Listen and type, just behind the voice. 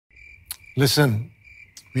Listen,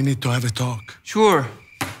 we need to have a talk. Sure.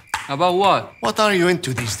 About what? What are you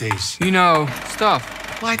into these days? You know, stuff.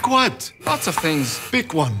 Like what? Lots of things.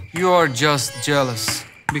 Pick one. You're just jealous.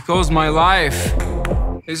 Because my life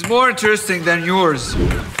is more interesting than yours.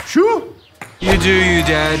 Sure. You do, you,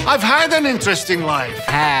 Dad. I've had an interesting life.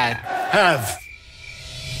 Had. Have.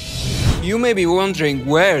 You may be wondering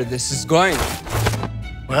where this is going.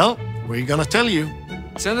 Well, we're gonna tell you.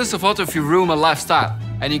 Send us a photo of your room and lifestyle,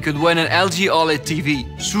 and you could win an LG OLED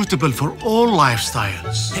TV. Suitable for all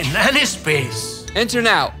lifestyles. In any space. Enter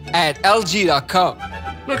now at LG.com.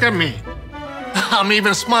 Look at me. I'm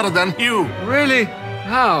even smarter than you. Really?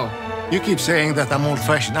 How? You keep saying that I'm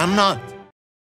old-fashioned. I'm not.